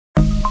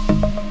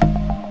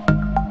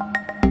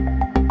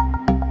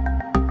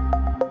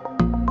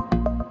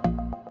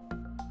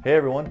Hey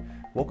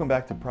everyone, welcome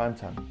back to Prime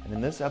Time. And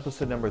in this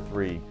episode number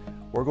 3,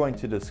 we're going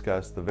to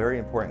discuss the very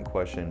important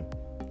question,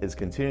 is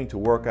continuing to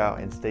work out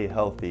and stay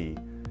healthy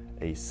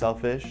a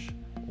selfish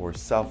or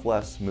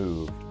selfless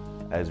move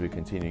as we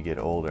continue to get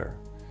older?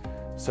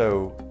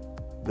 So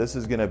this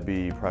is going to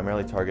be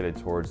primarily targeted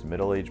towards the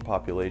middle-aged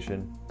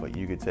population, but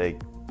you could take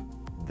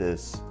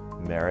this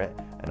merit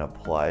and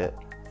apply it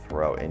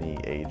throughout any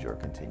age or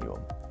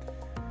continuum.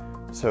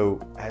 So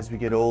as we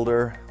get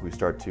older, we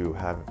start to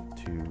have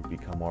to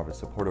become more of a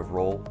supportive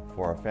role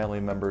for our family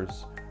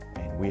members,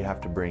 and we have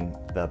to bring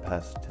the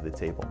best to the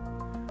table.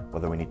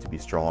 Whether we need to be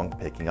strong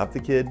picking up the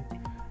kid,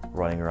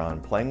 running around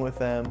and playing with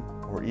them,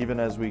 or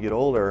even as we get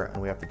older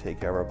and we have to take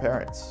care of our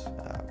parents.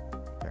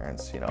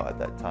 Parents, at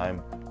that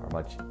time are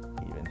much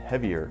even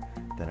heavier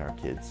than our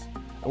kids.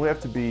 And we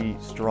have to be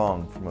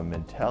strong from a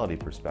mentality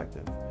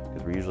perspective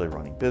because we're usually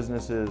running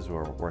businesses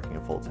or working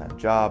a full-time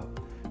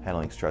job,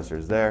 handling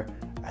stressors there.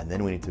 And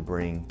then we need to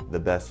bring the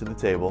best to the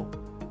table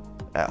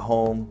at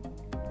home,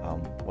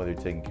 whether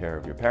you're taking care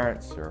of your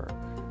parents or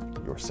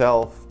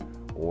yourself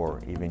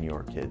or even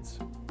your kids.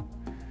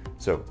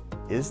 So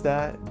is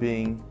that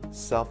being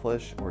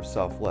selfish or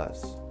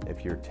selfless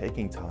if you're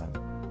taking time,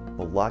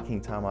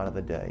 blocking time out of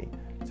the day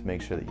to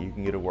make sure that you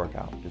can get a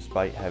workout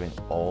despite having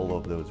all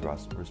of those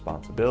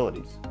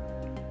responsibilities?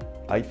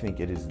 I think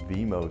it is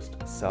the most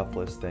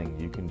selfless thing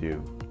you can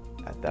do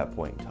at that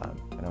point in time,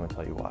 and I'm going to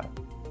tell you why.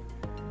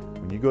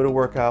 When you go to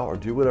work out or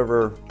do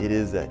whatever it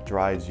is that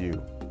drives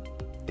you,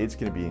 it's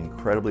going to be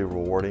incredibly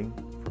rewarding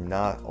from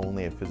not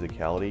only a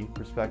physicality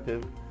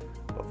perspective,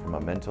 but from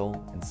a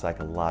mental and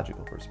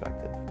psychological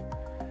perspective.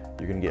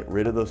 You're going to get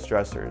rid of those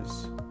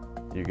stressors.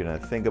 You're going to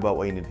think about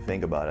what you need to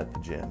think about at the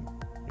gym.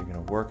 You're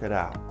going to work it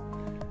out.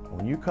 And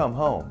when you come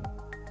home,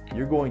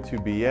 you're going to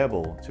be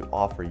able to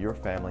offer your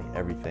family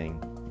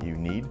everything you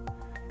need.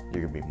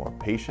 You're going to be more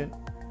patient.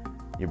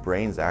 Your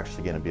brain's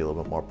actually going to be a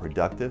little bit more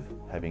productive,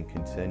 having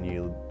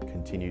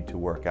continued to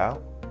work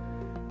out.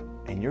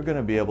 And you're going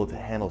to be able to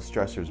handle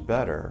stressors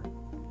better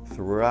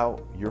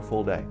throughout your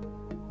full day,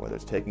 whether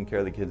it's taking care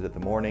of the kids at the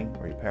morning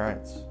or your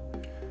parents,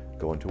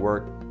 going to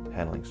work,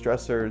 handling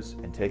stressors,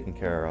 and taking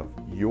care of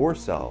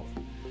yourself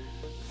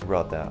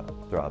throughout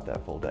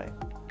that full day.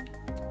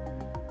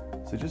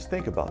 So just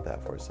think about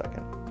that for a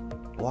second.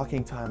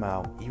 Blocking time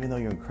out, even though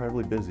you're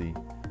incredibly busy,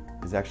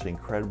 is actually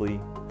incredibly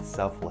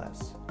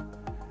selfless.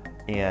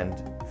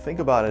 And think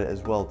about it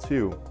as well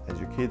too, as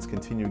your kids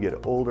continue to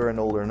get older and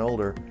older and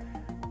older,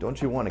 don't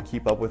you want to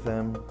keep up with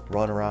them,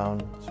 run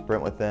around,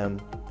 sprint with them,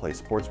 play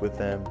sports with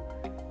them,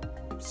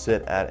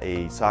 sit at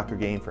a soccer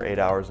game for 8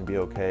 hours and be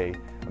okay?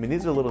 I mean,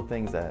 these are little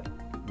things that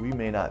we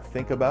may not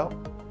think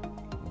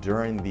about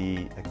during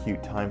the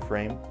acute time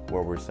frame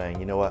where we're saying,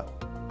 you know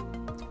what,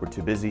 we're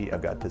too busy,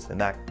 I've got this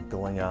and that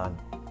going on,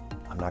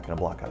 I'm not going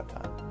to block out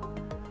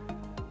time.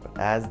 But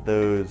as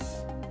those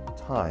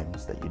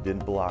times that you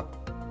didn't block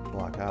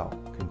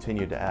out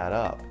continue to add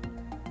up,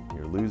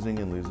 you're losing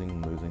and losing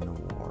and losing the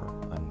war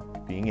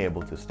on being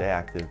able to stay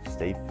active,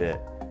 stay fit,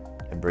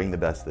 and bring the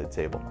best to the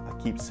table. I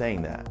keep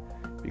saying that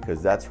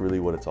because that's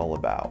really what it's all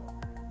about.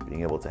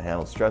 Being able to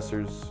handle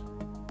stressors.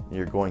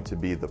 You're going to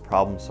be the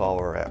problem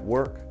solver at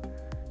work,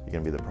 you're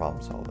going to be the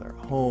problem solver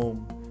at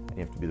home, and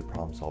you have to be the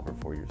problem solver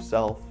for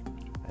yourself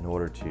in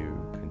order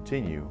to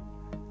continue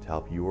to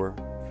help your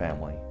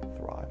family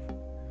thrive.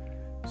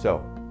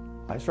 So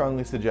I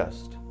strongly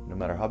suggest, no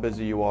matter how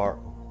busy you are,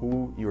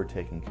 who you are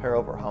taking care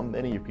of, or how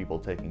many people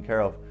taking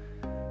care of,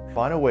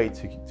 find a way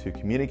to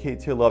communicate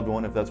to your loved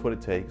one if that's what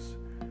it takes.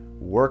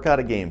 Work out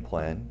a game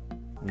plan.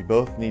 You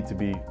both need to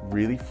be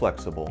really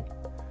flexible,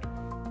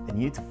 and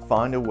you need to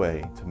find a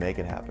way to make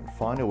it happen.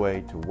 Find a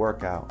way to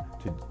work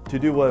out, to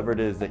do whatever it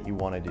is that you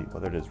want to do,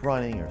 whether it is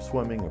running or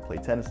swimming or play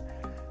tennis.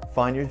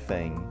 Find your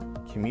thing,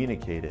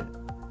 communicate it,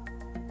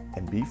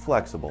 and be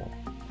flexible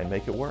and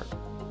make it work.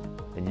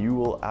 And you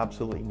will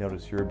absolutely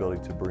notice your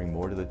ability to bring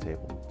more to the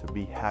table, to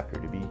be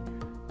happier, to be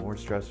more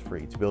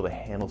stress-free, to be able to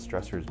handle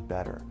stressors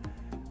better.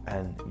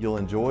 And you'll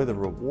enjoy the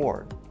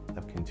reward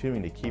of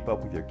continuing to keep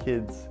up with your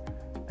kids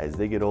as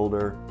they get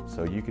older,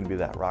 so you can be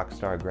that rock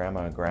star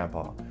grandma and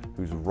grandpa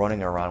who's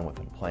running around with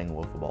them, playing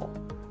wiffle ball,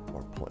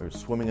 or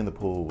swimming in the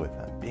pool with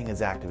them, being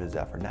as active as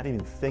ever, not even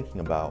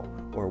thinking about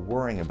or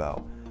worrying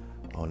about,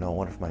 oh no, I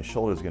wonder if my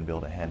shoulder's gonna be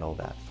able to handle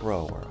that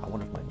throw, or I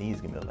wonder if my knee's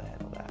gonna be able to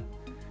handle that.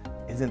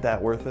 Isn't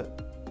that worth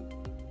it?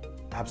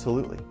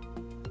 Absolutely.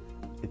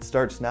 It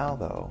starts now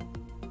though,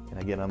 and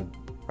again, I'm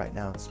right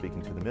now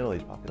speaking to the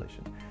middle-aged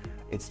population.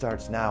 It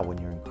starts now when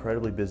you're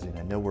incredibly busy, and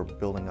I know we're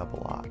building up a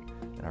lot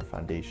in our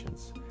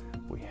foundations.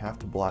 We have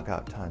to block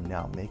out time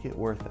now, make it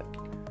worth it,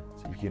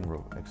 so you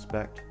can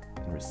expect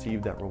and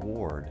receive that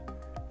reward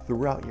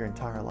throughout your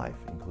entire life,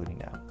 including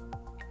now.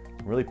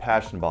 I'm really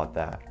passionate about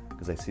that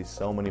because I see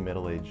so many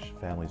middle-aged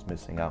families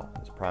missing out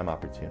on this prime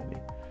opportunity.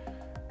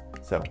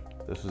 So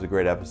this was a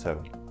great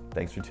episode.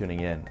 Thanks for tuning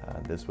in.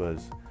 This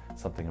was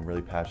something I'm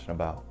really passionate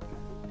about,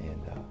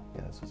 and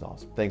yeah, this was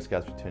awesome. Thanks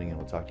guys for tuning in.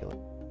 We'll talk to you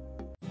later.